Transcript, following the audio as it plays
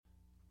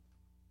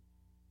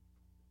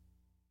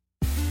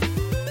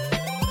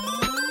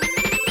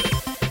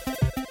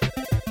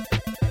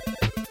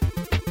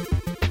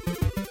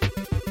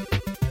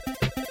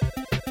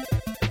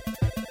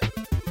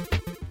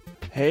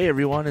Hey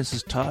everyone, this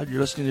is Todd. You're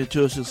listening to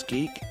 206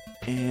 Geek,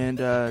 and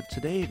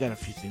today I got a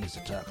few things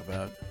to talk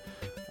about.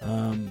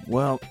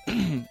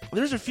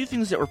 There's a few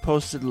things that were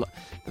posted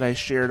that I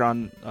shared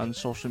on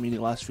social media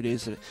the last few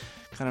days that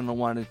I kind of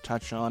wanted to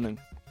touch on,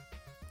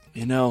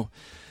 and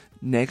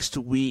next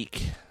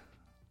week,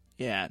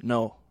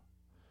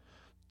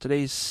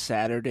 today's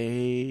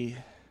Saturday,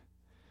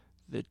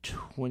 the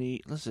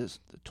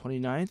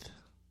 29th?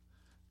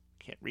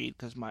 Can't read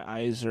because my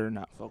eyes are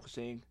not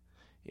focusing.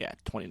 Yeah,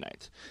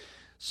 29th.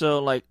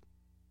 So,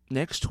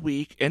 next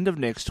week, end of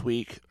next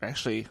week,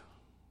 actually,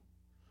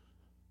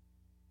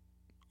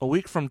 a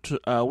week from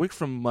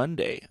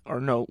Monday,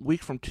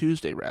 week from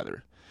Tuesday,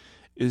 rather,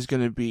 is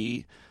going to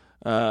be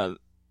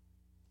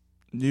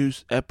new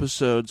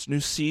episodes, new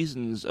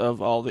seasons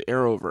of all the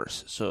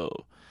Arrowverse.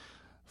 So,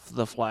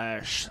 The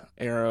Flash,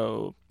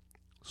 Arrow,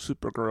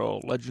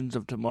 Supergirl, Legends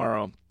of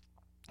Tomorrow,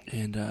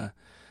 and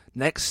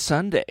next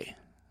Sunday,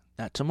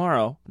 not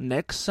tomorrow,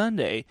 next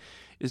Sunday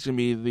is going to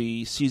be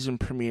the season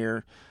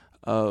premiere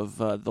of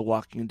The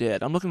Walking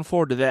Dead. I'm looking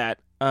forward to that.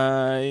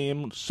 I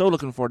am so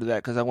looking forward to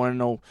that because I want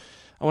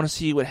to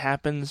see what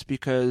happens,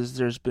 because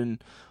there's been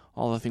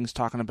all the things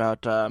talking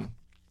about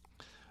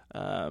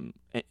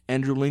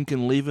Andrew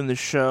Lincoln leaving the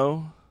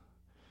show.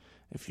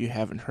 If you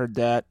haven't heard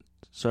that,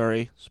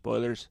 sorry,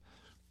 spoilers.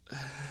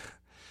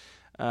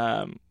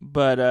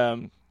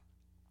 But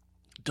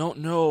don't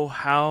know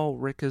how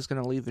Rick is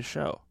going to leave the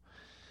show.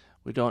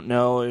 We don't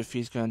know if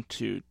he's going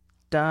to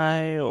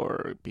die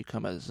or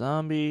become a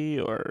zombie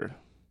or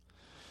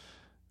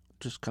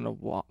just kind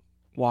of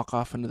walk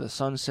off into the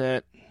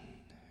sunset.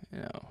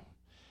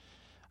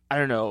 I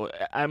don't know.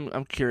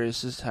 I'm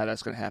curious as to how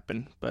that's going to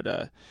happen.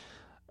 But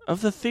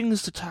of the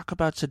things to talk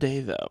about today,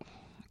 though,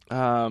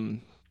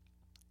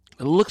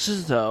 it looks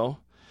as though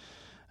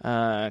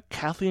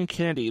Kathleen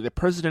Kennedy, the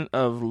president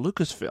of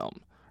Lucasfilm,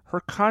 her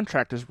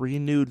contract is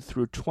renewed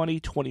through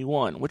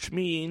 2021, which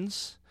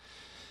means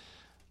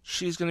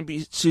she's going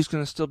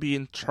to still be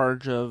in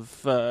charge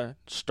of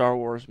Star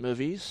Wars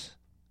movies.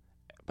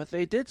 But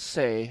they did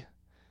say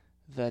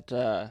that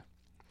they're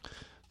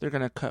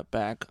going to cut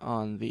back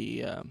on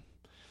the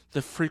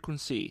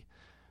frequency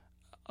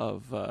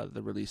of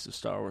the release of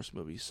Star Wars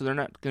movies. So they're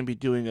not going to be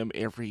doing them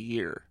every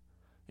year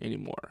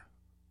anymore.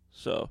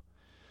 So,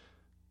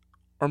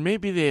 or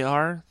maybe they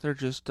are. They're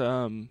just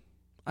I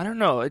don't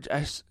know. I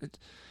just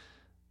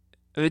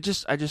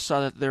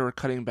saw that they were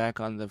cutting back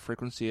on the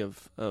frequency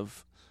of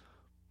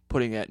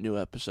putting out new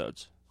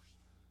episodes.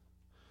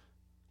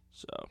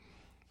 So,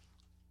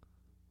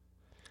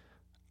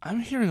 I'm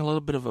hearing a little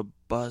bit of a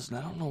buzz, and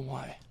I don't know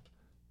why.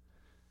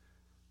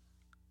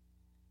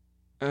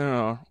 I don't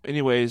know.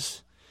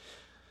 Anyways,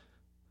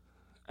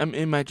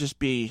 it might just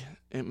be.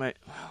 It might.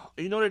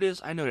 You know what it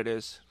is? I know what it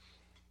is.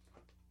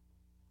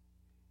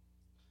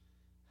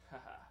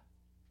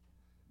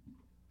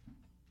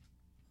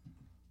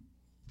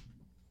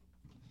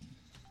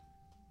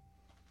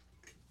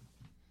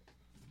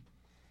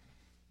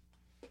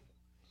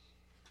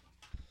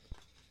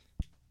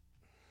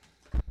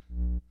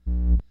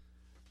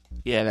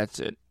 Yeah, that's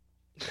it.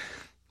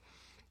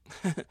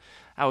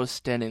 I was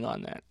standing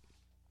on that.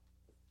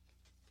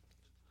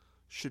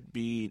 Should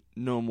be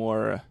no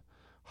more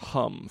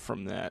hum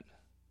from that.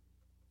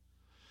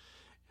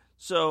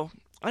 So,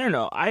 I don't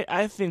know.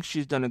 I think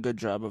she's done a good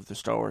job of the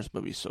Star Wars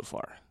movies so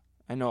far.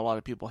 I know a lot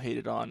of people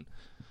hated on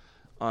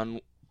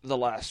the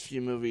last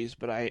few movies,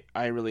 but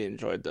I really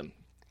enjoyed them.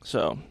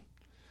 So,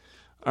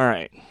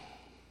 alright.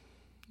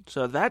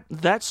 So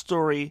that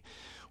story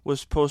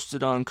was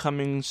posted on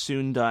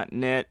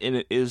comingsoon.net, and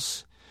it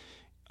is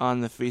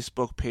on the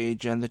Facebook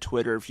page and the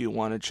Twitter if you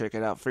want to check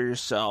it out for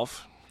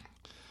yourself.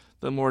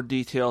 The more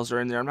details are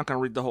in there. I'm not going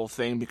to read the whole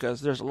thing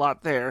because there's a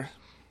lot there.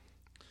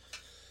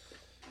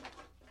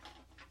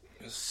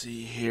 Let's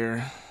see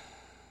here.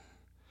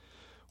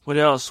 What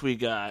else we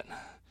got?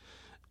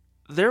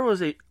 There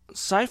was a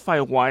Sci-Fi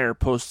Wire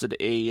posted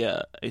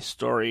a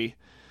story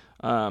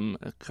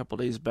a couple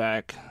days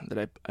back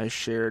that I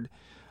shared.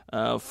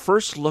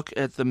 First look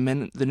at the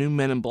new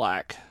Men in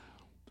Black,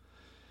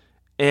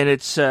 and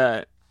it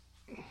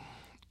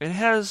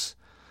has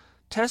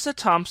Tessa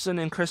Thompson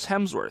and Chris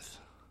Hemsworth.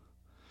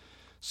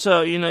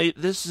 So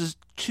this is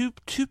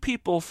two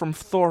people from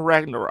Thor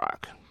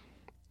Ragnarok,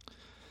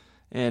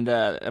 and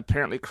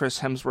apparently Chris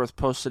Hemsworth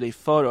posted a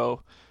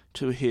photo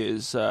to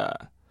his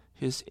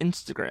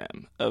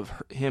Instagram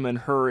of him and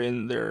her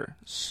in their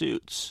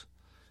suits.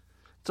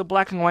 It's a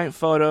black and white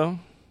photo,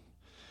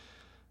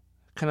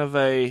 kind of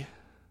a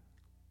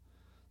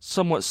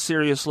somewhat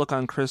serious look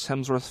on Chris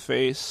Hemsworth's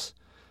face.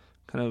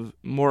 Kind of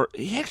more.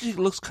 He actually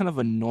looks kind of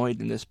annoyed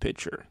in this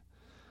picture.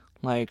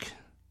 Like,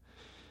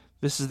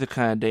 this is the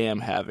kind of day I'm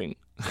having.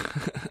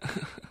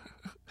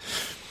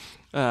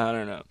 I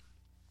don't know.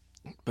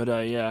 But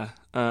yeah.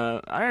 I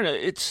don't know.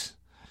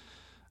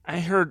 I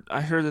heard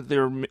that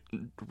they're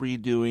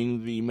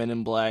redoing the Men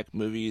in Black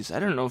movies. I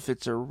don't know if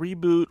it's a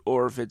reboot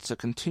or if it's a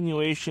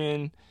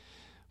continuation.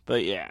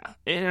 But yeah.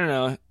 I don't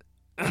know.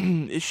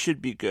 It should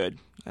be good.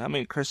 I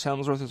mean, Chris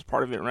Hemsworth is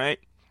part of it, right?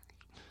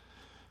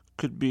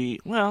 could be,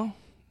 well,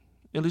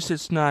 at least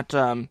it's not.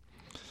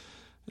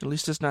 At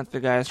least it's not the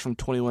guys from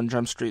 21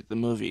 Jump Street, the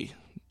movie.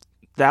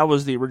 That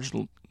was the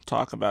original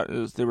talk about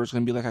it. There was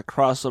going to be like a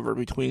crossover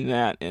between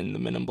that and the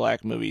Men in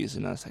Black movies,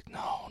 and I was like,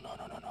 no.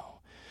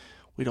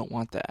 We don't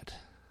want that.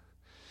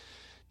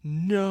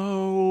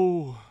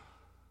 No.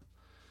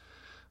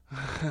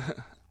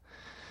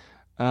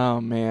 Oh,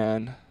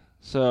 man.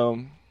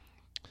 So,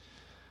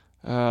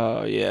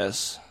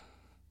 yes.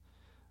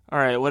 All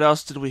right, what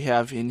else did we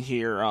have in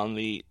here on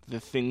the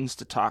things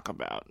to talk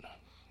about?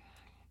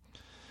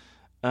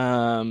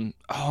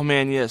 Oh,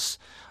 man, yes.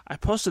 I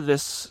posted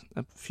this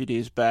a few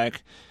days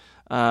back.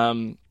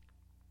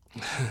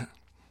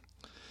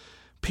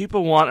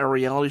 People want a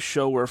reality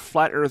show where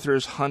flat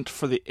earthers hunt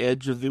for the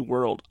edge of the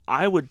world.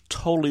 I would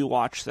totally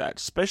watch that,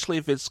 especially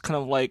if it's kind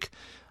of like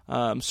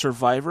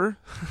Survivor.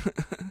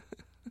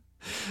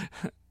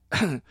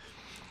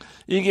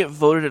 You get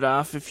voted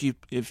off if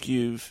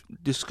you've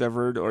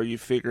discovered or you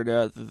figured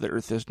out that the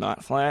Earth is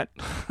not flat.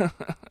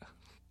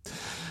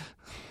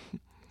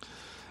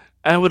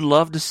 I would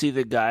love to see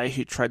the guy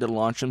who tried to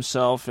launch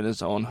himself in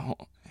his own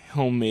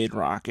homemade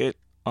rocket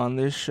on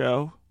this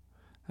show.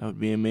 That would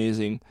be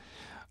amazing.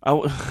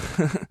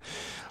 Let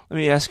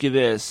me ask you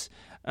this: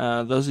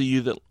 those of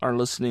you that are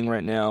listening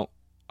right now,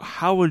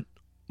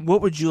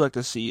 what would you like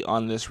to see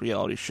on this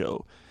reality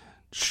show?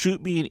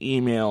 Shoot me an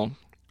email,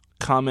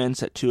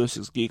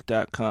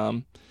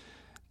 comments@206geek.com.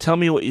 Tell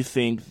me what you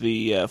think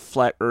the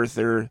Flat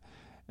Earther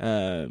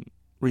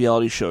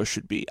reality show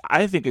should be.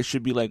 I think it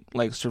should be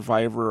like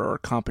Survivor or a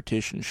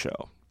competition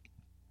show,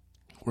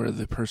 where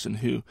the person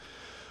who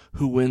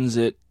wins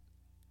it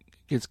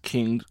gets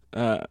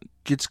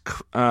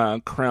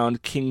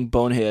crowned King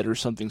Bonehead or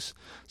something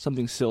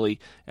silly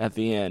at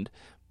the end.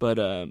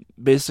 But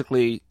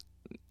basically,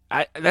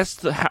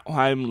 that's how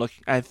I'm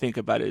looking. I think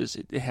about it is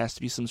it has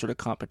to be some sort of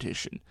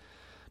competition,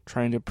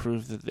 trying to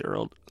prove that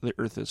the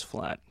Earth is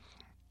flat.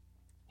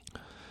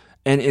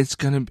 And it's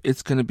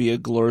gonna be a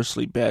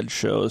gloriously bad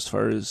show as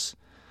far as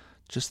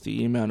just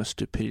the amount of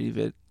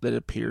stupidity that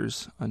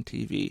appears on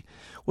TV,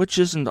 which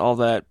isn't all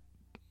that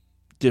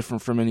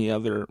different from any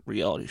other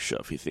reality show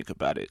if you think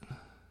about it.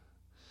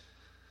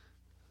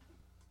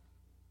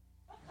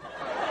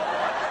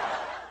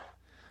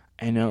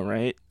 I know,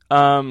 right?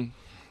 Let's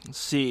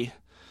see.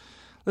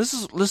 This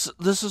is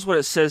what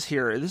it says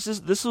here.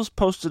 This was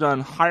posted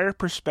on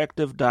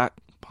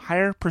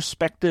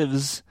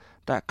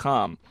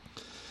higherperspectives.com.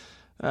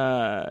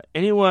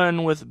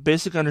 Anyone with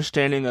basic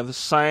understanding of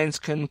science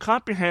can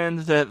comprehend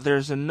that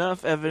there's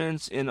enough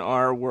evidence in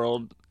our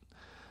world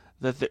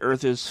that the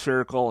Earth is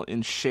spherical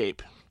in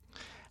shape.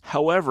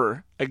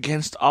 However,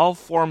 against all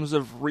forms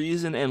of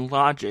reason and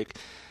logic,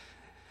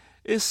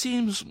 it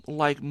seems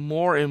like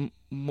more and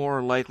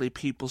more likely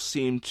people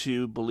seem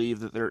to believe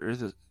that the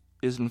Earth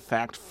is in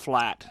fact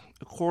flat.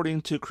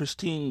 According to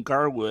Christine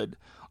Garwood,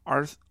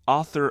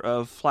 author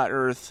of Flat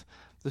Earth,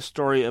 the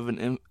story of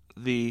an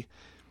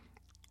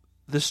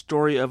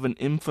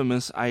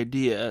infamous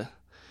idea,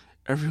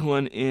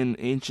 everyone in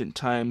ancient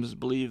times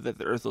believed that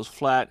the Earth was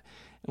flat,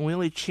 and we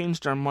only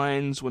changed our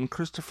minds when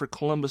Christopher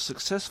Columbus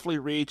successfully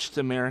reached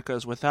the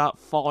Americas without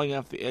falling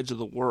off the edge of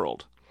the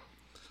world.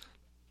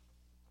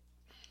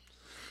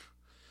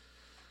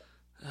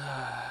 It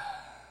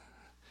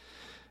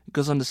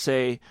goes on to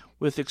say,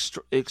 with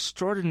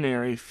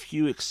extraordinary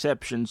few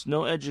exceptions,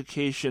 no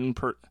educated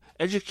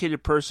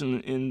person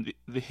in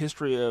the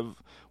history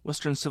of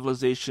Western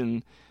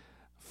civilization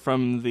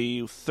from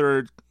the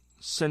 3rd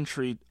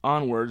century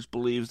onwards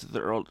believes that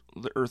the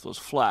Earth was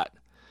flat,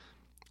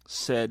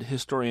 said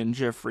historian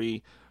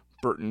Jeffrey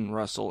Burton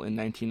Russell in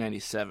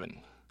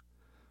 1997.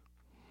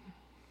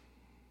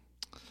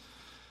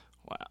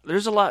 Wow.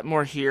 There's a lot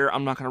more here.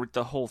 I'm not going to read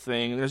the whole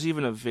thing. There's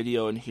even a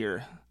video in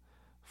here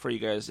for you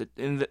guys.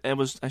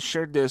 I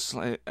shared this,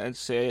 I'd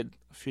say, a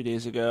few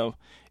days ago.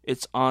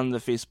 It's on the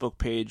Facebook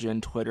page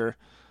and Twitter.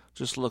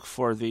 Just look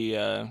for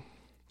the...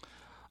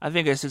 I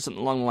think I said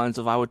something along the lines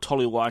of, I would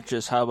totally watch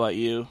this. How about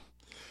you?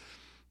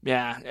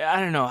 Yeah, I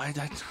don't know.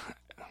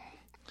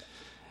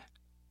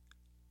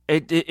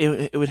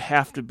 It would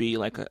have to be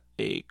like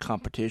a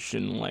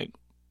competition like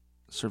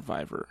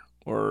Survivor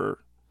or,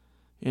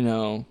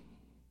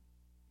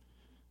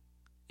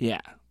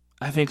 yeah,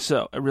 I think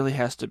so. It really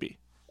has to be.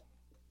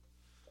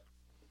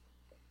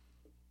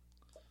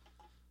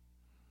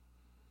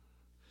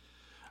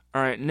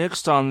 All right,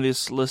 next on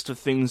this list of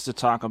things to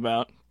talk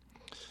about,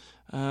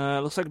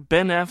 looks like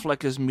Ben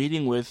Affleck is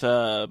meeting with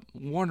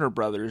Warner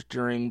Brothers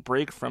during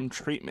break from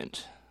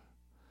treatment.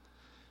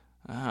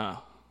 I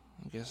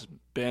guess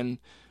Ben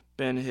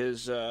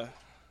his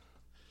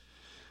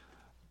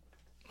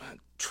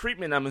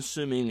treatment, I'm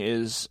assuming,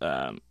 is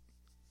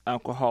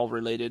alcohol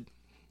related,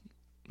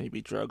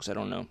 maybe drugs. I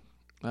don't know.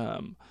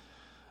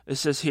 It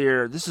says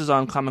here, this is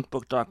on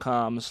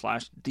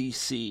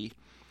comicbook.com/DC.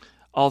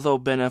 Although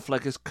Ben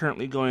Affleck is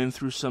currently going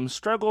through some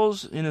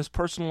struggles in his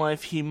personal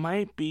life, he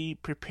might be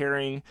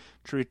preparing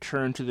to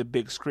return to the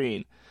big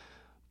screen.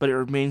 But it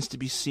remains to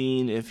be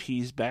seen if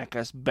he's back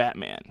as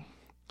Batman.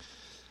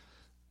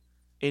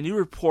 A new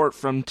report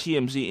from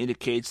TMZ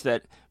indicates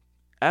that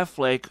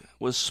Affleck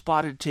was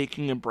spotted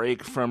taking a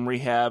break from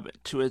rehab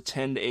to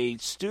attend a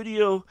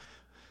studio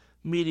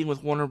meeting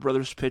with Warner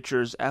Brothers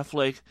Pictures.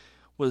 Affleck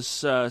was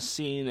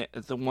seen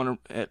at the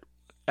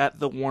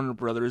Warner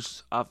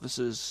Brothers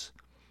offices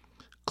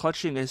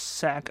clutching a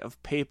stack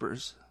of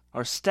papers,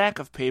 or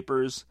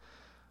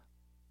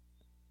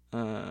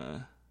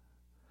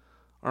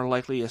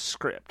likely a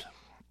script.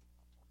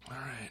 All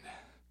right.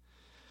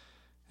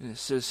 And it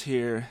says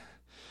here,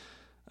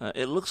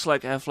 it looks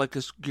like Affleck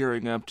is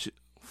gearing up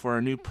for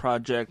a new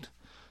project,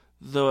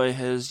 though it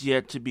has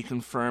yet to be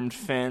confirmed.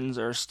 Fans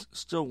are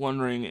still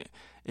wondering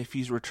if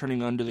he's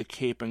returning under the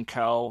cape and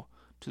cowl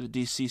to the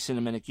DC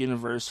Cinematic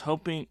Universe,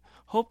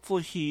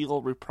 hopefully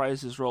he'll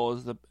reprise his role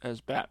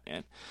as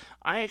Batman.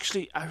 I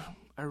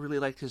really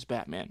liked his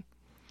Batman.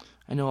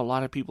 I know a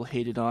lot of people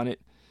hated on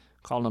it,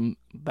 called him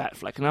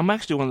Batfleck, and I'm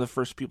actually one of the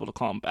first people to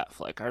call him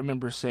Batfleck. I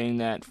remember saying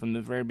that from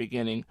the very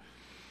beginning,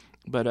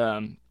 but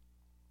and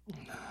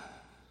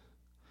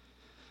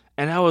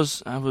I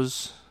was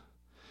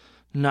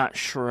not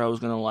sure I was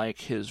gonna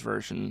like his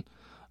version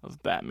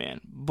of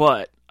Batman,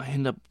 but I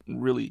ended up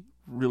really,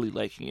 really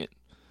liking it,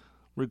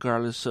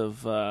 regardless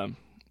of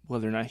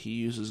whether or not he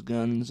uses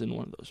guns in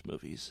one of those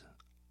movies.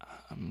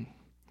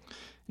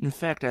 In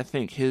fact, I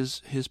think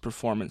his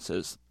performance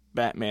as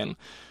Batman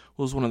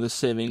was one of the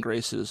saving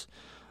graces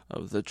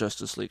of the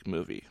Justice League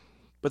movie.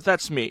 But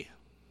that's me.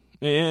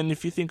 And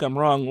if you think I'm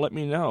wrong, let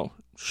me know.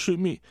 Shoot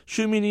me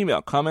an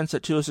email,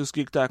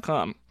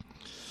 comments@206geek.com.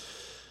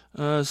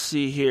 Let's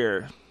see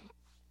here.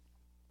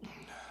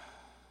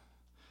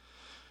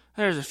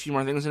 There's a few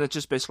more things, and it's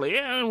just basically,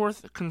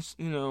 worth,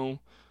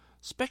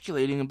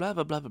 speculating and blah,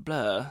 blah, blah, blah,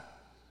 blah.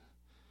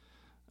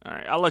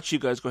 Alright, I'll let you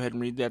guys go ahead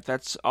and read that.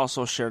 That's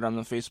also shared on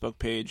the Facebook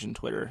page and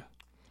Twitter.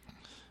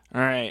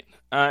 Alright,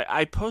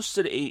 I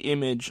posted a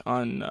image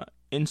on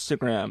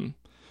Instagram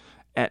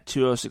at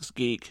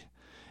 206geek.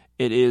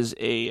 It is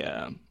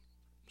a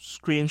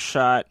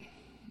screenshot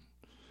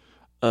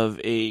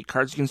of a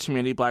Cards Against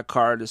Humanity black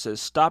card that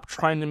says, "Stop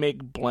trying to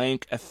make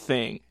blank a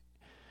thing.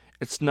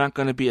 It's not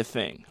going to be a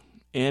thing."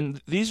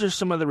 And these are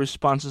some of the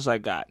responses I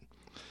got,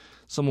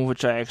 some of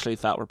which I actually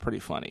thought were pretty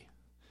funny.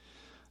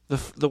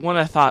 The one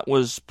I thought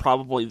was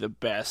probably the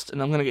best,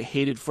 and I'm going to get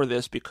hated for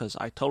this because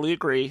I totally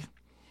agree.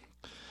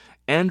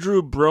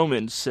 Andrew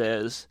Broman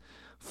says,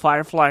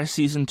 "Firefly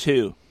Season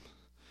 2.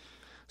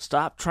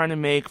 Stop trying to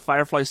make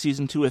Firefly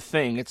Season 2 a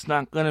thing. It's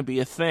not going to be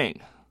a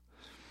thing."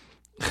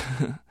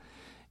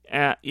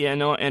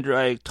 No, Andrew,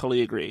 I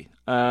totally agree.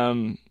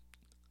 I'm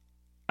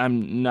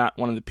not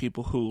one of the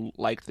people who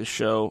like the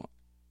show.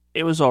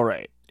 It was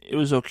alright. It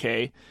was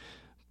okay.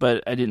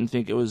 But I didn't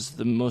think it was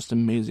the most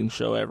amazing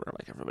show ever,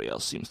 like everybody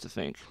else seems to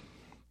think.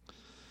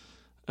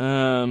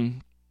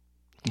 And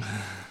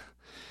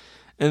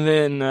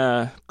then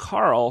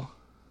Carl,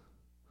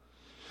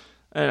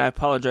 and I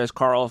apologize,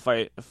 Carl,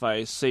 if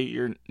I say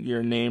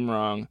your name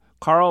wrong.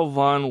 Carl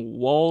von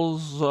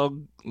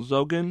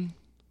Wolzogen.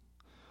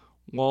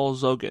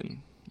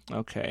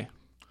 Okay.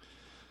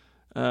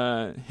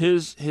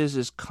 His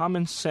is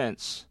common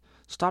sense.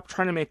 Stop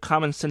trying to make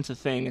common sense a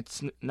thing.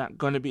 It's not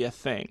going to be a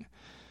thing.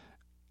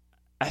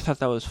 I thought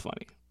that was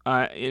funny.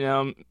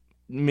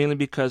 Mainly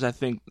because I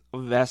think a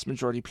vast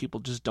majority of people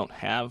just don't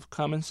have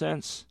common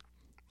sense.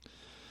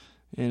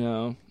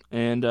 And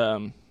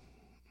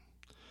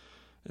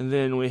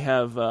then we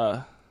have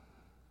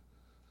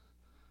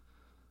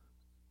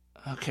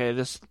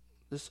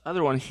this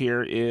other one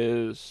here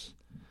is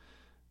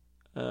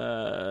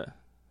Shannon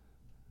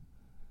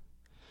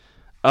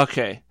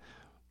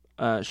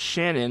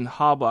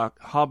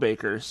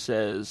Hawbaker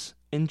says,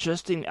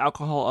 "Ingesting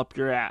alcohol up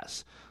your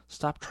ass.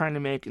 Stop trying to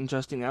make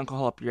ingesting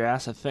alcohol up your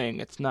ass a thing.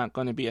 It's not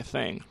going to be a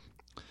thing."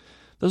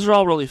 Those are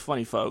all really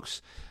funny,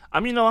 folks.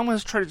 I'm going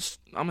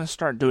to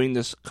start doing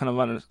this kind of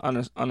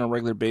on a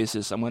regular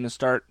basis. I'm going to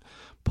start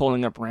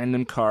pulling up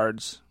random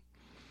cards,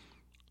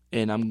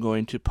 and I'm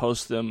going to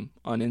post them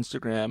on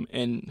Instagram.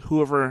 And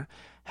whoever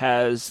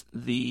has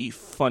the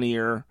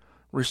funnier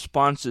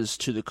responses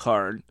to the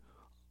card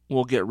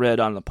will get read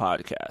on the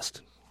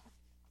podcast.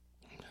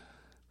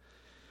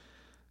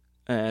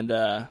 And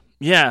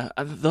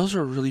those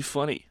are really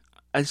funny.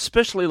 I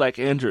especially like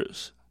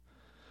Andrew's,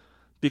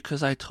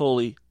 because I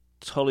totally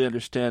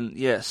understand.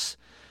 Yes,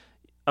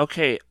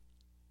 okay,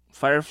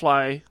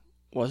 Firefly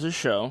was a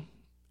show,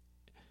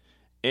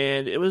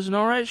 and it was an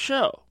alright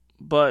show,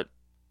 but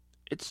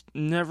it's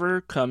never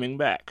coming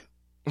back.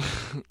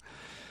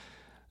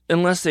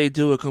 Unless they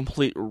do a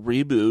complete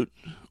reboot,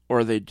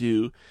 or they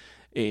do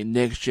a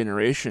next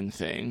generation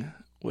thing,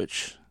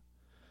 which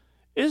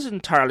is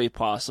entirely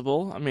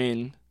possible. I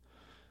mean,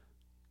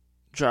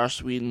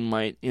 Joss Whedon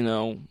might,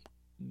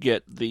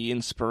 get the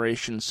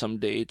inspiration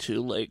someday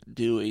to,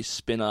 do a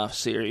spin-off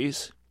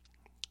series.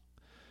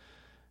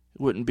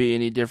 It wouldn't be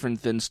any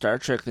different than Star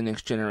Trek The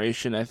Next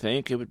Generation, I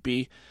think. I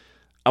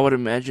would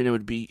imagine it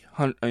would be,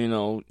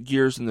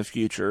 years in the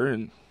future,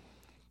 and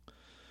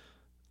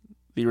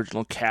the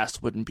original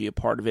cast wouldn't be a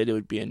part of it. It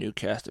would be a new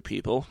cast of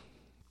people.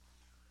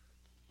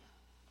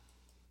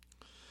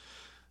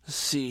 Let's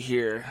see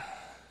here.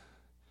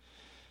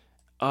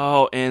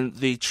 Oh, and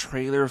the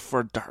trailer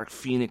for Dark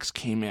Phoenix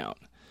came out.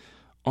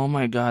 Oh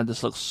my god,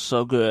 this looks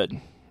so good.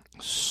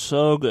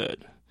 So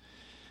good.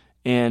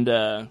 And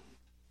they,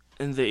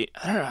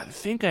 I don't know, I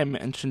think I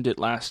mentioned it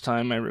last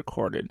time I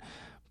recorded,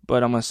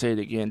 but I'm gonna say it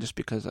again just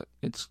because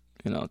it's,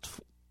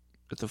 it's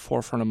at the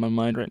forefront of my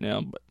mind right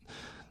now. But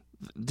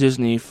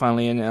Disney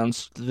finally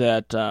announced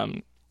that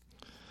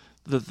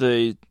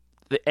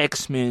the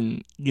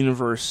X-Men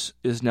universe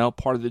is now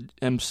part of the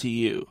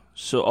MCU.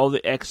 So all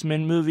the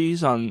X-Men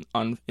movies on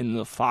in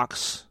the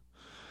Fox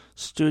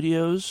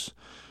studios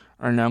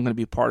are now going to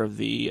be part of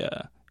the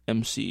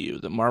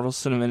MCU, the Marvel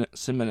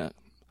Cinematic.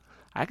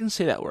 I can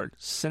say that word,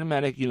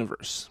 cinematic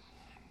universe.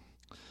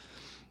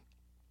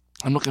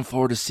 I'm looking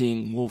forward to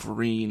seeing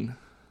Wolverine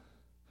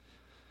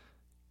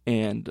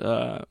and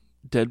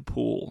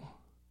Deadpool,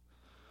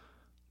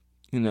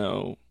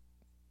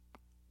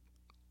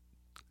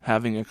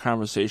 having a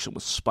conversation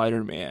with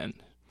Spider-Man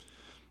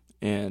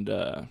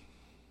and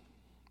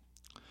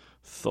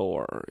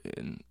Thor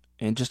and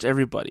just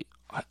everybody.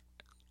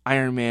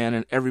 Iron Man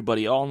and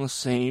everybody all in the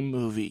same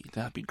movie.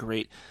 That'd be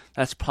great.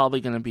 That's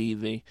probably going to be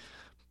the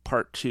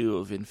part 2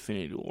 of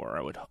Infinity War,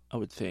 I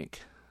would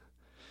think.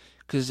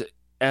 Because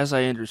as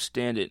I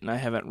understand it, and I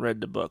haven't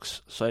read the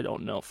books, so I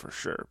don't know for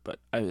sure, but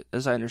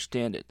as I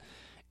understand it,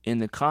 in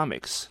the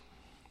comics,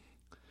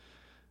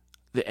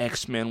 the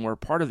X-Men were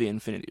part of the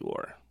Infinity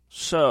War.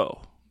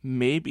 So,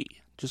 maybe,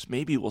 just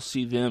maybe we'll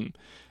see them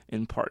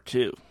in part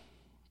 2.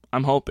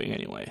 I'm hoping,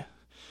 anyway.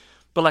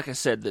 But like I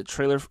said, the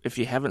trailer, if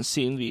you haven't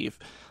seen the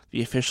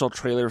official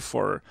trailer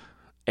for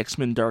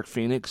X-Men Dark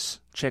Phoenix,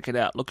 check it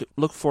out.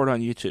 Look for it on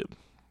YouTube.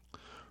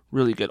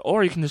 Really good.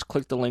 Or you can just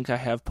click the link I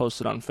have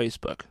posted on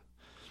Facebook.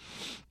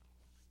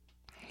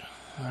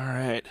 All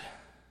right.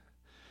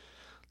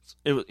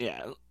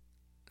 The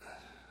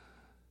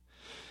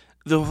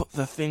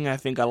thing I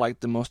think I liked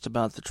the most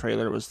about the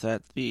trailer was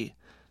that the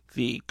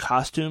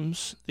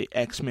costumes, the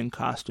X-Men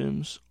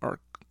costumes, are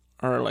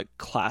like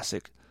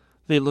classic.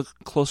 They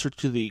look closer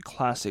to the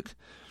classic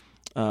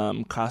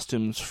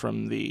costumes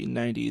from the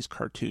 90s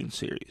cartoon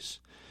series.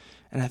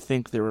 And I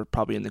think they were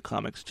probably in the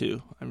comics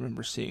too. I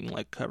remember seeing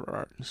like cover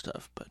art and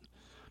stuff, but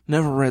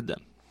never read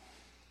them.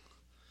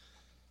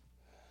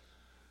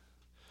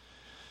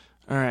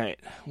 Alright,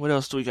 what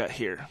else do we got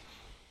here?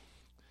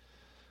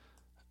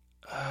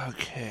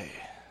 Okay.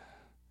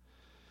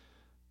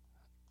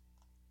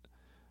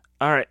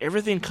 Alright,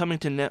 everything coming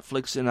to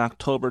Netflix in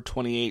October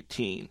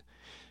 2018.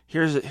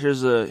 Here's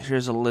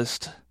a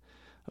list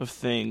of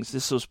things.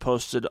 This was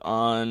posted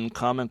on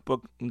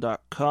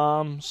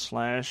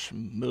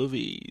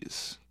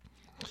comicbook.com/movies.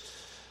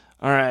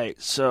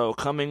 Alright, so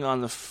coming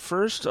on the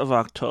 1st of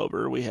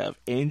October, we have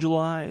Angel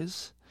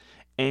Eyes,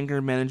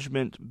 Anger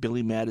Management,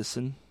 Billy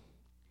Madison,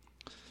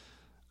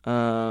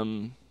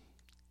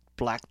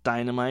 Black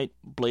Dynamite,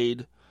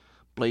 Blade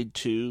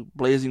 2,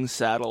 Blazing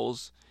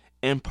Saddles,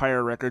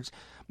 Empire Records.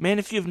 Man,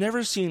 if you've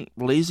never seen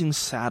Blazing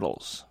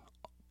Saddles,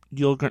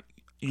 you're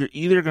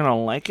either going to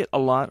like it a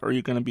lot or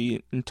you're going to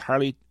be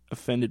entirely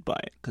offended by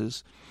it,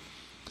 because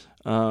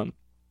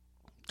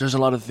there's a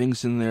lot of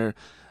things in there.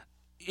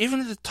 Even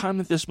at the time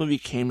that this movie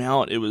came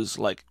out, it was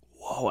like,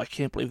 whoa, I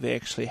can't believe they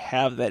actually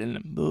have that in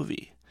a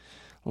movie.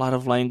 A lot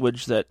of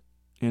language that,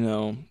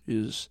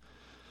 is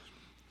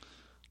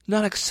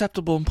not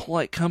acceptable in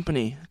polite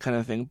company kind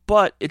of thing.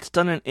 But it's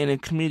done in a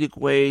comedic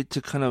way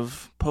to kind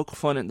of poke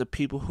fun at the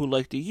people who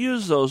like to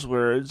use those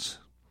words.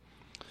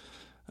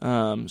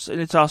 And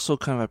it's also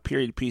kind of a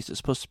period piece. It's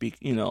supposed to be,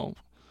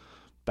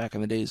 back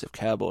in the days of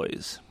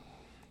cowboys.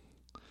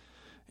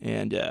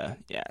 And,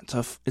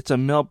 it's a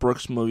Mel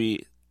Brooks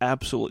movie.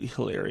 Absolutely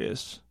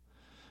hilarious.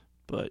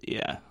 But,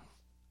 yeah,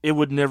 it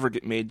would never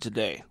get made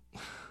today.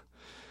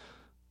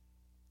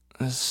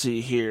 Let's see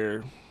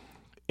here.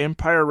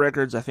 Empire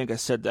Records, I think I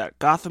said that.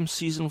 Gotham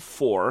Season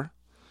 4.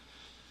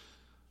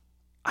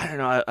 I don't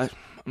know.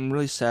 I'm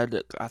really sad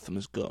that Gotham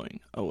is going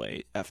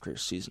away after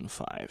Season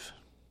 5.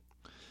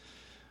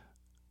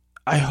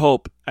 I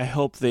hope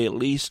they at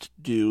least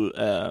do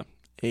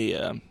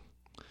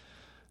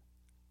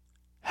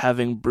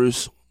having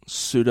Bruce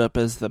suit up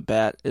as the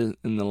Bat in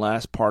the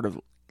last part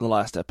of the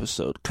last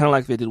episode, kind of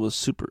like they did with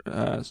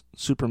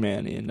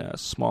Superman in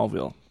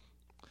Smallville.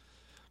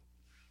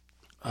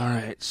 All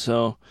right,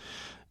 so,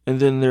 and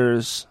then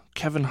there's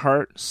Kevin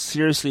Hart,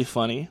 Seriously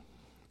Funny.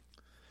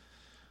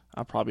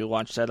 I'll probably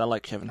watch that. I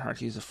like Kevin Hart;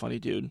 he's a funny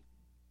dude.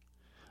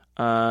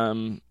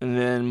 And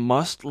then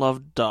Must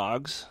Love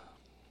Dogs.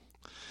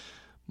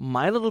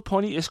 My Little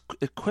Pony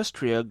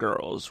Equestria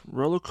Girls,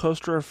 Roller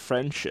Coaster of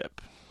Friendship.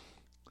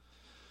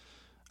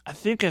 I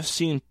think I've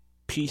seen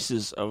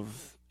pieces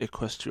of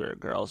Equestria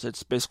Girls.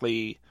 It's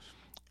basically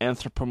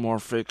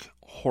anthropomorphic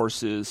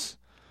horses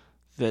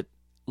that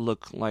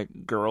look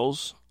like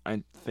girls,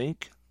 I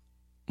think.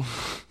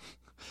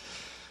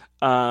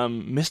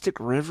 Mystic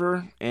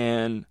River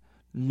and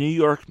New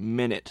York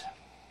Minute.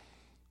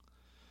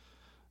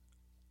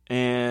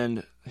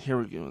 And here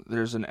we go.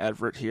 There's an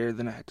advert here.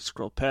 Then I had to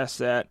scroll past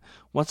that.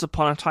 Once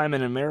Upon a Time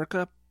in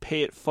America,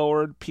 Pay It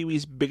Forward,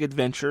 Pee-wee's Big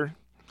Adventure,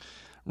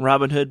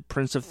 Robin Hood,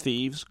 Prince of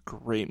Thieves,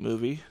 great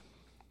movie.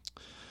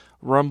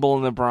 Rumble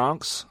in the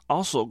Bronx,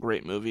 also a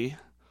great movie.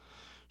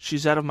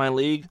 She's Out of My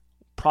League,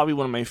 probably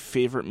one of my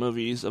favorite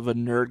movies of a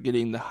nerd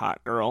getting the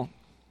hot girl.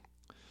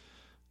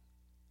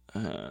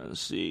 Let's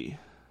see.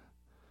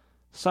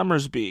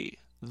 Summersby,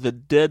 The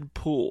Dead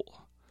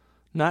Pool.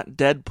 Not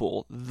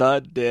Deadpool, The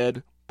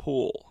Dead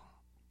Pool.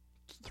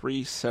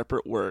 3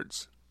 separate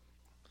words.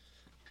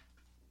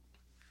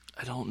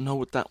 I don't know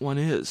what that one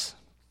is.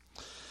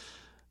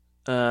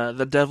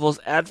 The Devil's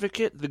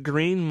Advocate, The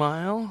Green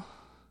Mile,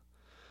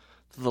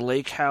 The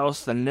Lake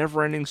House, The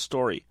Never-Ending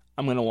Story.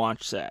 I'm going to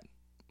watch that.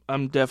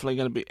 I'm definitely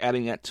going to be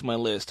adding that to my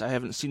list. I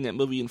haven't seen that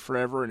movie in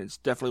forever, and it's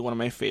definitely one of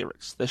my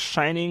favorites. The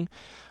Shining,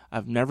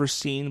 I've never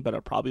seen, but I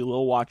probably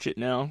will watch it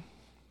now.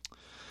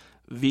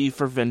 V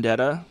for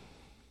Vendetta,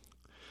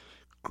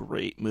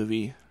 great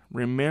movie.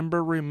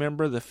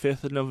 Remember the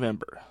 5th of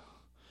November.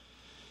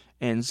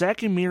 And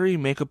Zack and Miri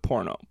Make a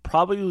Porno,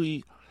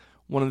 probably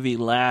one of the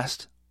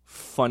last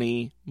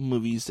funny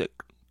movies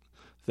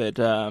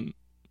that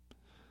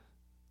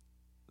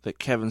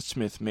Kevin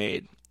Smith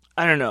made.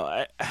 I don't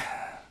know.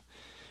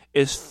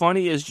 As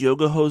funny as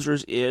Yoga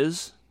Hosers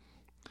is,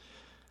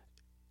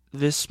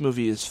 this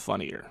movie is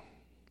funnier.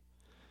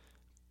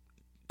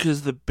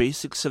 Because the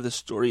basics of the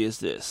story is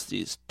this.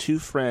 These 2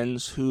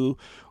 friends who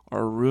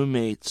are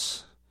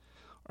roommates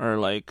are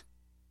like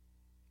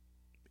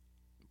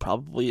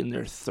probably in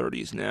their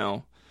 30s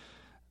now.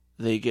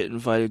 They get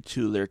invited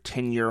to their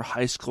 10-year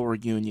high school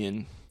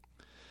reunion.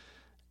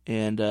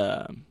 And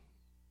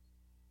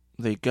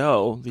they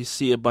go. They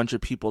see a bunch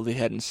of people they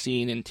hadn't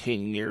seen in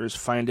 10 years.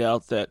 Find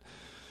out that,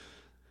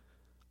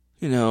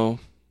 the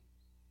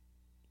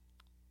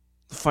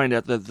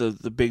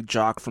big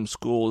jock from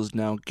school is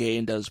now gay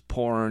and does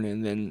porn,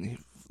 and then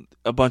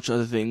a bunch of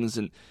other things.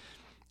 And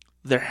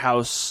their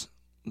house,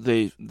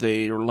 they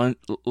are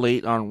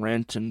late on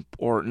rent,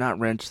 or not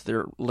rent,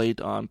 they're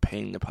late on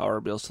paying the power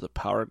bill, so the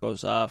power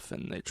goes off,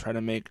 and they try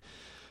to make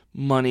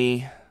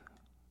money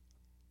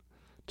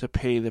to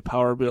pay the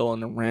power bill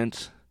and the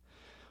rent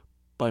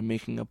by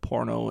making a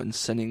porno and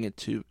sending it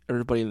to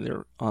everybody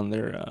on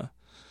their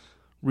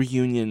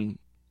reunion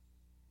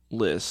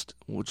list,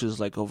 which is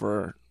like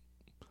over,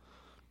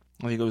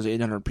 I think it was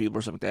 800 people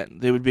or something like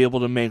that. They would be able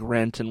to make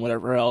rent and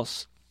whatever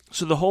else.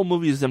 So the whole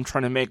movie is them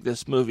trying to make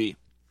this movie,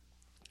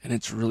 and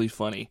it's really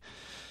funny.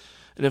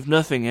 And if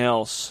nothing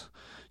else,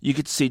 you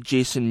could see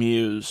Jason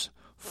Mewes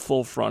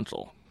full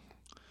frontal.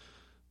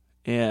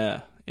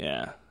 Yeah.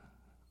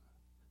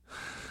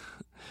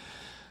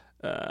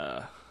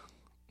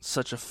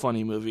 Such a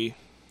funny movie.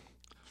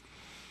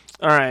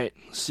 Alright,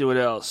 let's see what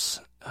else.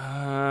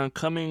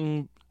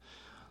 Coming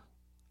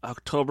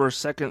October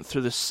 2nd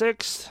through the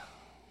 6th,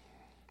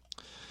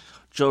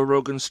 Joe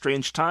Rogan's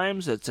Strange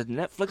Times. It's a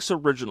Netflix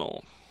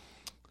original.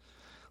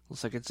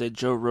 Looks like it's a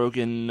Joe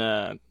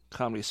Rogan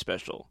comedy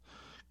special.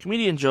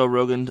 Comedian Joe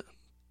Rogan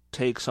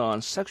takes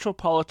on sexual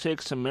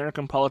politics,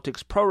 American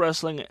politics, pro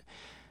wrestling,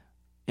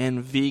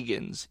 and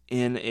vegans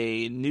in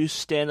a new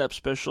stand-up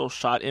special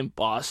shot in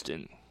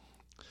Boston.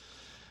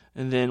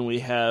 And then we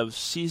have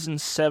Season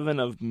 7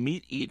 of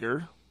Meat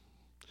Eater.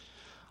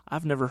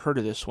 I've never heard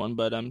of this one,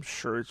 but I'm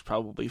sure it's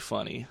probably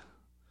funny.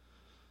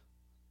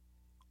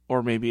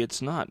 Or maybe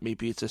it's not.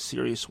 Maybe it's a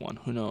serious one.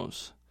 Who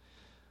knows?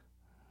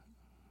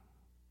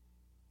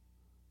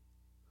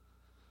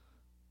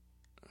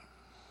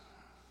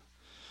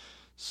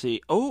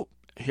 See. Oh,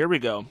 here we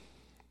go.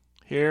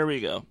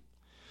 2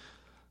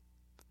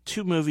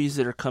 movies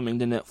that are coming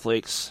to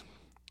Netflix.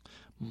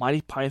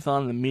 Mighty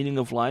Python, The Meaning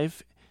of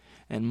Life,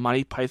 and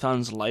Mighty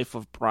Python's Life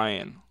of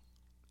Brian.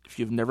 If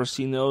you've never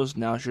seen those,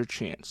 now's your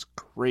chance.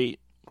 Great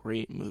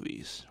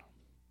movies.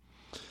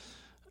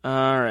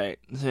 Alright,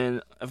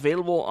 then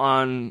available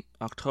on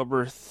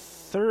October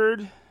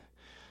 3rd,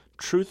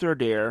 Truth or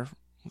Dare,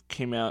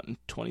 came out in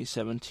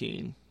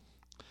 2017.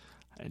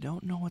 I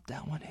don't know what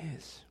that one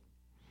is.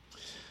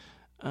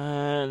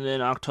 And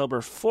then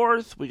October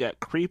 4th, we got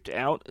Creeped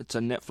Out. It's a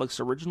Netflix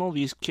original.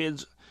 This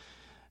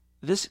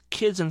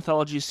kids'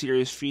 anthology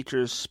series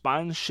features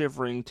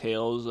spine-shivering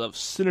tales of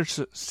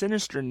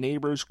sinister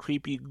neighbors,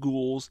 creepy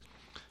ghouls,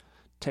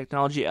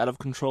 technology out of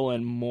control,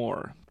 and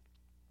more.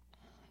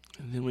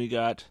 And then we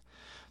got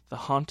The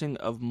Haunting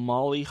of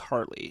Molly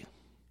Hartley.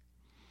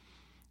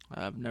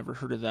 I've never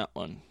heard of that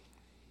one.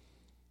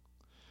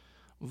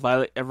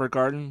 Violet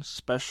Evergarden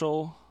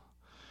special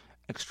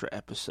extra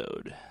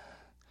episode.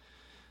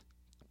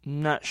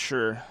 Not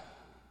sure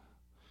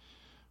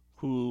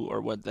who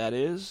or what that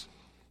is.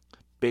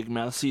 Big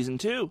Mouth Season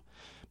 2.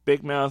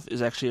 Big Mouth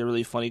is actually a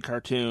really funny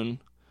cartoon.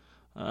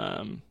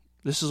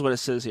 This is what it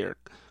says here.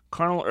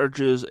 Carnal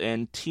urges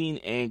and teen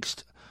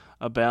angst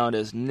abound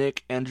as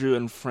Nick, Andrew,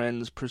 and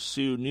friends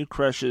pursue new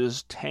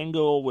crushes,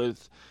 tangle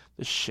with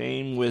the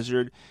shame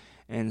wizard,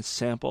 and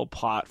sample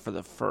pot for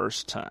the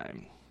first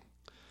time.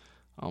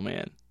 Oh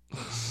man.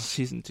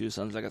 Season 2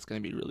 sounds like it's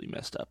going to be really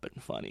messed up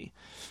and funny.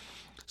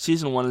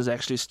 Season 1 is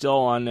actually still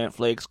on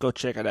Netflix. Go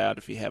check it out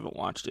if you haven't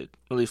watched it.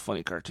 Really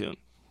funny cartoon.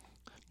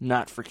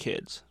 not for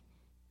kids.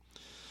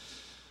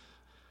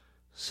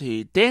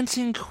 See,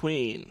 Dancing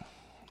Queen,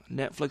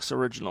 Netflix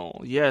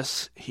original.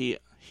 Yes, he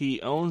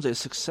owns a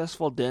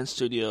successful dance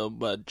studio,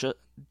 but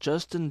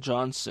Justin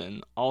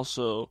Johnson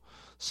also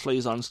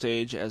slays on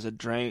stage as a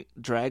drag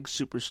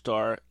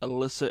superstar,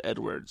 Alyssa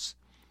Edwards.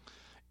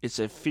 It's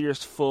a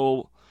fierce,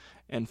 full,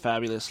 and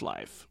fabulous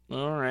life.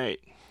 All right.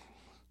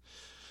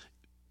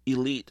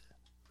 Elite,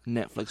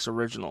 Netflix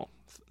original.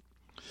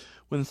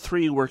 When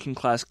 3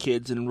 working-class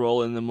kids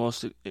enroll in the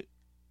most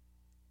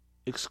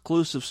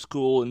exclusive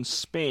school in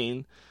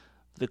Spain,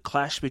 the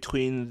clash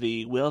between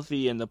the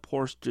wealthy and the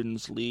poor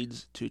students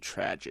leads to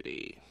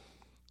tragedy.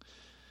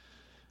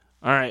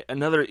 All right,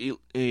 another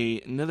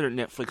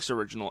Netflix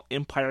original,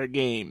 Empire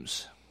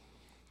Games.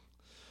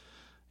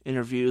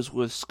 Interviews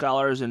with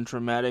scholars and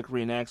dramatic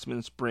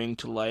reenactments bring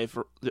to life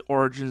the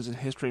origins and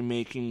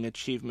history-making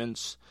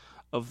achievements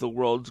of the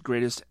world's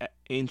greatest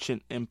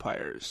ancient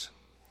empires.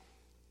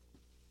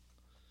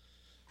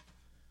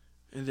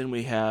 And then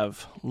we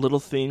have Little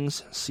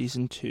Things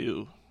Season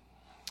 2.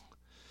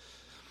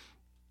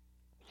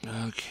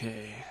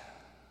 Okay.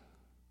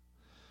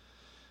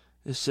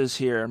 It says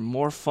here,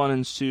 more fun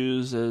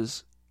ensues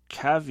as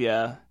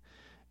Kavya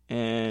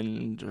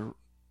and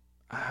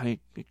I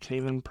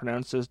can't even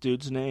pronounce this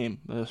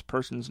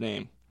person's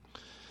name.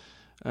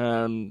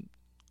 And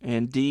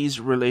Dee's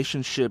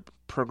relationship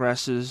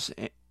progresses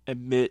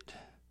amid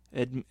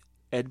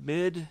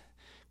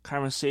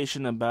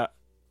conversation about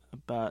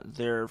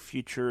their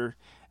future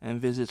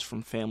and visits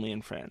from family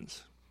and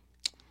friends.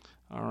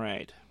 All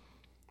right.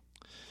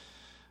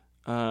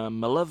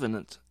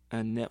 Malevolent, a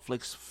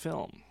Netflix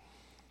film.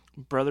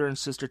 Brother and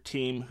sister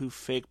team who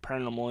fake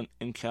paranormal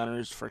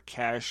encounters for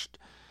cash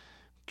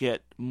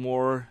get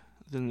more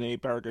than they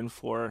bargained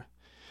for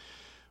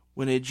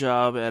when a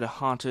job at a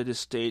haunted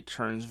estate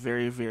turns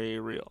very, very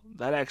real.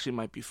 That actually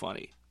might be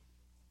funny.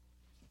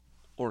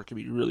 Or it could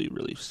be really,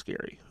 really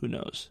scary. Who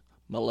knows?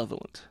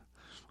 Malevolent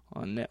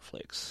on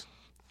Netflix.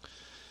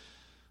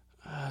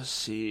 Let's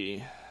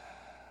see.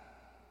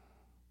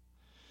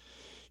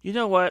 You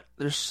know what?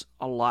 There's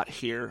a lot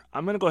here.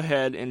 I'm going to go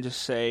ahead and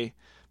just say,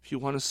 if you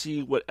want to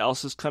see what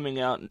else is coming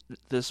out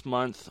this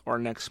month, or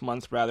next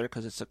month rather,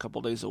 because it's a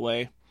couple days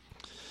away,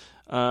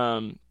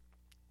 go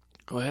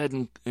ahead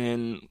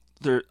and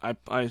there.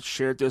 I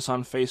shared this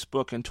on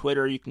Facebook and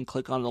Twitter. You can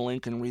click on the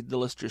link and read the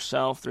list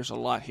yourself. There's a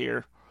lot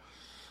here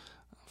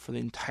for the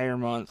entire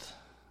month.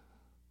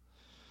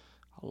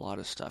 A lot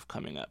of stuff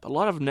coming up. A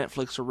lot of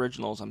Netflix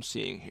originals I'm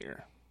seeing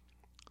here.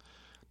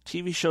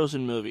 TV shows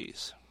and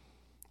movies.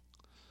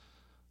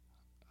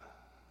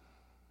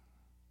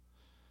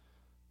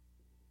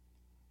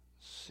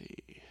 Let's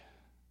see.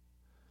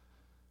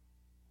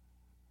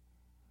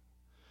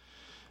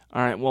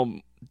 All right, well,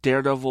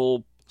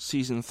 Daredevil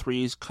Season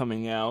 3 is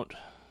coming out.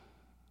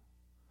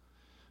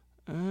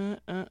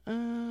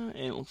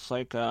 It looks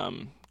like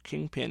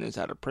Kingpin is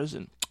out of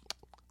prison.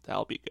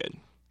 That'll be good.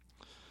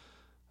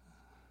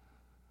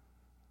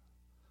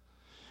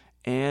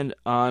 And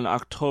on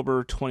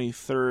October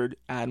 23rd,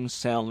 Adam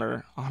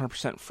Sandler,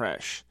 100%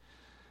 Fresh.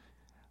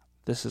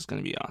 This is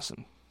going to be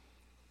awesome.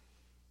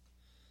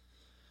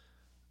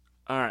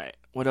 All right,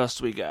 what else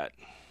do we got?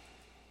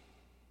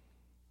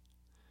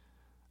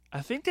 I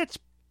think that's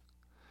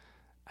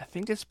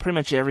pretty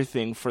much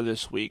everything for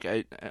this week.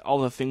 All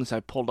the things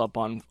I pulled up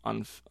on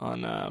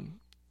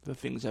the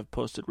things I've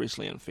posted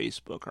recently on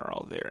Facebook are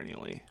all there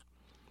anyway.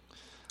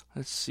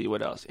 Let's see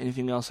what else.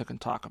 Anything else I can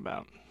talk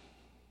about?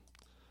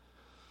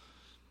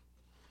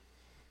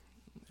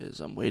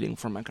 I'm waiting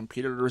for my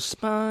computer to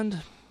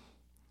respond.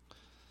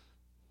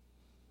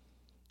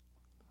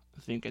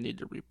 I think I need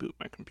to reboot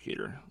my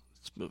computer.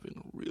 It's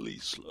moving really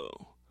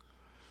slow.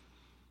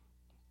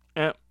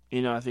 I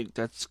think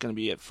that's going to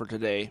be it for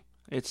today.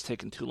 It's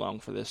taken too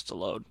long for this to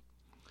load.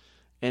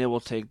 And it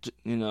will take,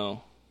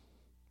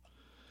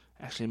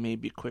 actually it may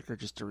be quicker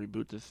just to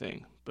reboot the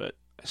thing. But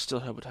I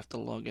still would have to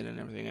log in and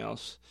everything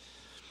else.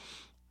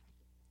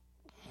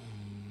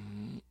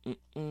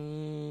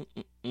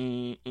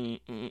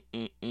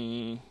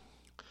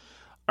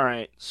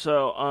 Alright,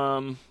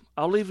 so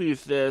I'll leave you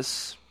with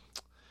this.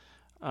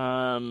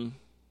 What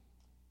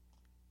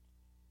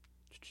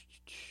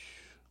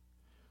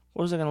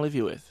was I going to leave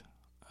you with?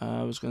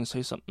 I was going to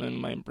say something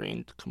and my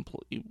brain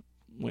completely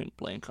went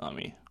blank on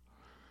me.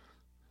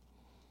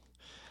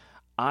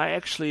 I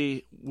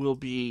actually will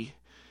be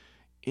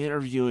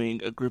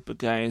interviewing a group of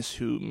guys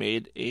who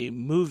made a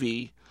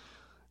movie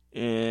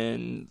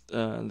in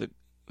the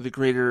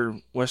greater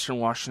Western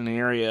Washington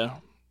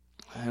area.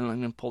 And I'm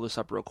going to pull this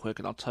up real quick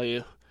and I'll tell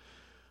you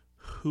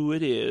who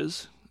it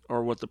is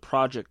or what the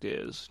project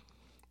is.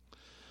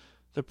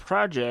 The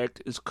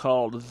project is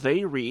called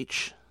They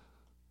Reach.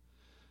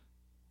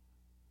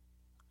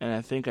 And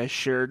I think I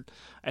shared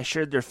their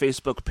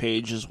Facebook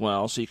page as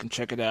well, so you can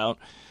check it out.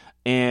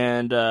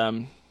 And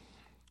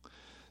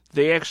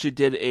they actually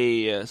did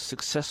a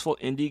successful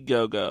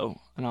Indiegogo,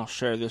 and I'll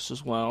share this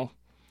as well,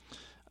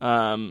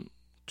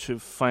 to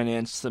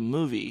finance the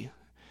movie.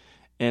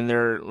 And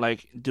they're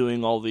like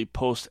doing all the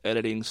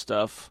post-editing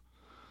stuff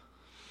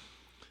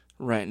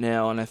right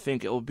now, and I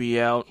think it will be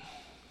out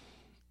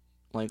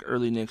like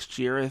early next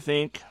year, I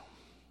think.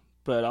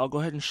 But I'll go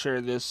ahead and share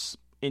this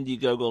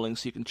Indiegogo link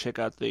so you can check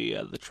out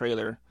the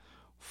trailer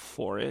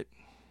for it,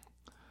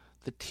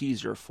 the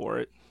teaser for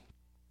it,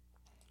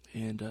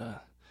 and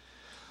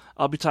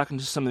I'll be talking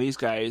to some of these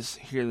guys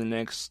here in the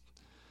next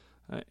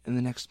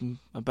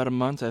about a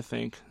month, I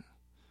think.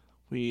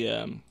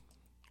 We're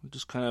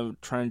just kind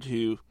of trying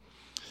to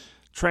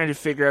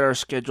figure out our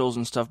schedules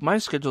and stuff. My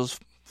schedule's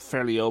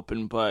fairly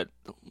open, but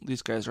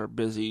these guys are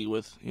busy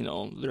with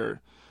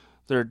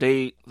their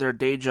day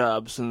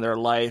jobs and their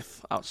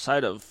life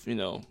outside of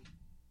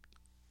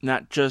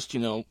not just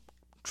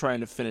trying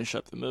to finish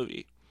up the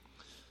movie.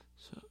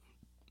 So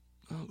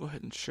I'll go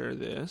ahead and share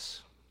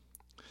this,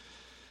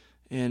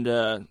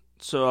 and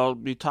so I'll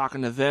be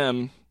talking to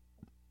them.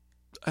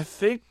 I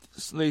think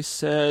they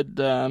said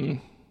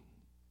in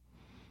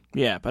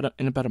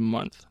about a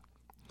month.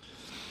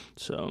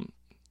 So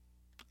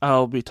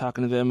I'll be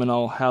talking to them, and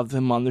I'll have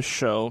them on the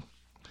show.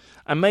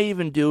 I may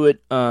even do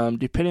it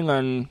depending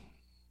on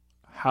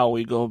how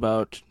we go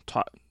about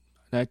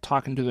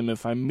talking to them,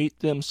 if I meet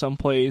them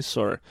someplace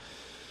or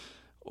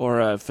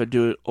if I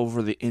do it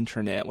over the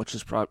internet, which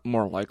is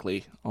more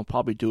likely. I'll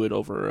probably do it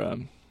over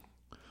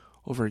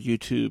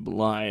YouTube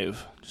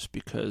Live, just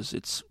because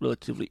it's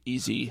relatively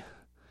easy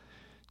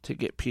to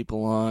get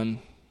people on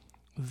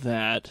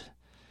that.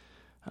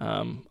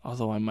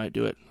 Although I might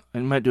do it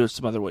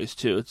some other ways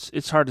too.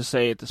 It's hard to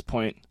say at this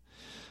point.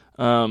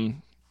 Hell,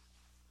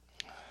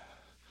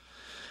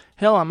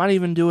 I might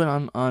even do it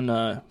on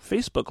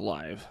Facebook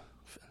Live.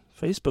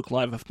 Facebook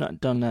Live, I've not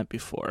done that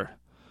before,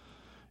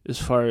 as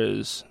far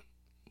as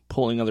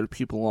pulling other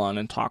people on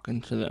and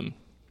talking to them.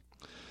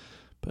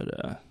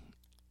 But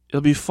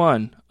it'll be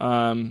fun.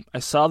 I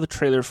saw the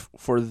trailer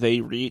for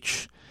They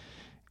Reach,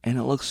 and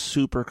it looks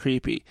super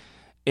creepy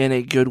in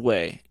a good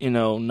way.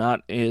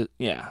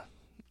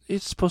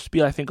 It's supposed to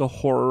be, I think, a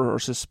horror or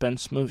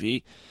suspense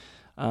movie.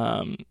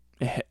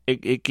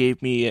 It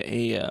gave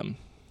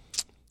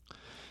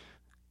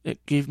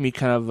me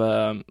kind of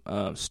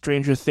a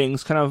Stranger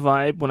Things kind of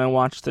vibe when I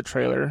watched the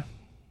trailer.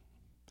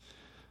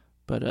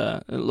 But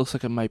it looks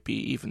like it might be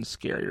even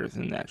scarier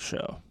than that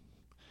show.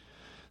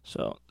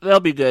 So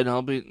that'll be good.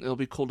 It'll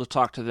be cool to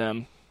talk to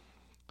them.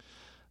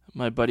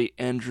 My buddy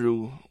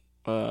Andrew,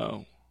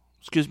 not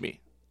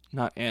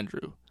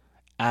Andrew,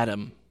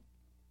 Adam,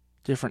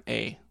 different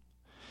A.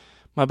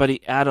 My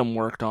buddy Adam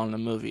worked on the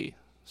movie,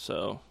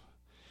 so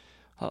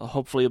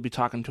hopefully I'll be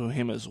talking to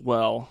him as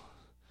well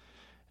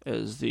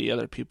as the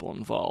other people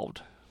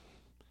involved.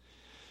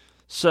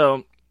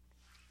 So,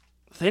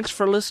 thanks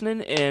for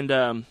listening,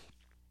 and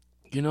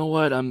you know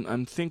what?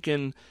 I'm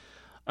thinking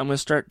I'm gonna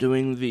start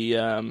doing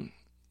the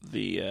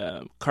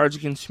Cards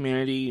Against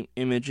Humanity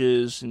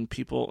images and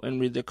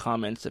read the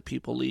comments that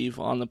people leave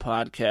on the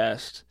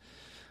podcast.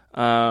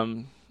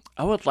 I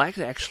would like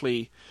to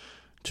actually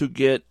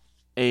get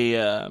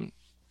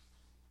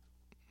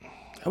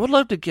I would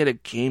love to get a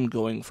game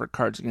going for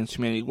Cards Against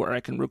Humanity where I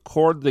can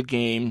record the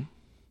game.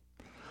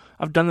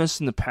 I've done this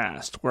in the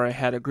past, where I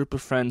had a group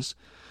of friends.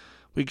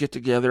 We get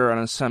together on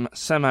a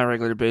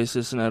semi-regular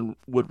basis, and I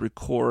would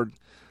record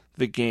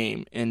the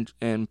game and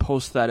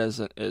post that as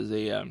a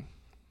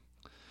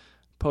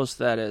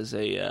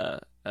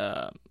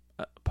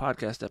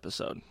podcast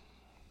episode.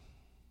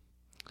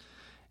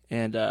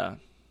 And I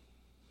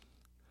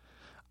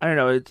don't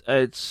know,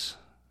 it's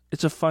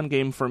a fun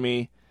game for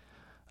me.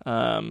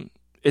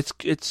 It's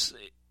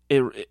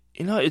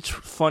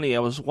funny. I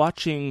was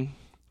watching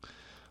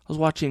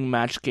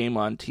Match Game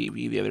on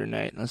TV the other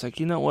night, and I was like,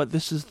 you know what?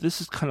 This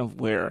is kind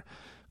of where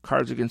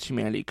Cards Against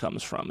Humanity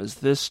comes from. Is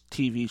this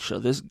TV show,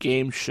 this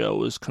game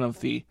show, is kind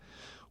of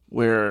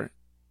where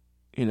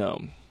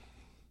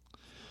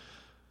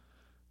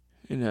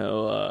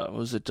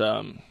was it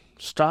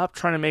stop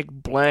trying to make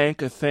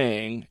blank a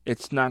thing?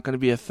 It's not going to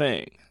be a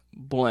thing.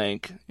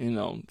 Blank,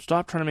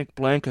 stop trying to make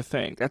blank a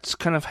thing. That's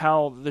kind of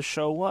how the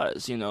show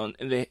was, and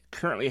they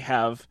currently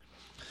have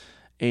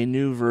a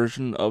new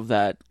version of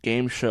that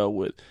game show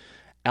with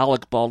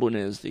Alec Baldwin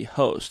as the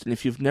host. And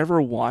if you've never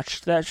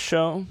watched that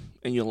show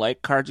and you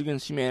like Cards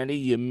Against Humanity,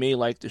 you may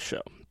like the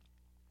show.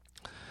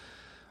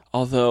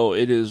 Although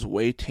it is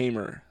way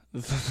tamer.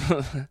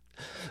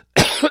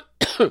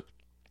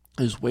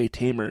 Is way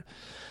tamer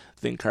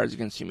than Cards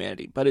Against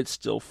Humanity, but it's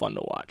still fun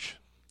to watch.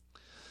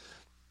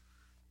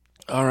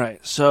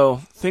 Alright,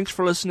 so thanks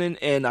for listening,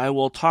 and I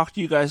will talk to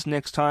you guys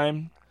next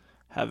time.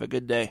 Have a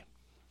good day.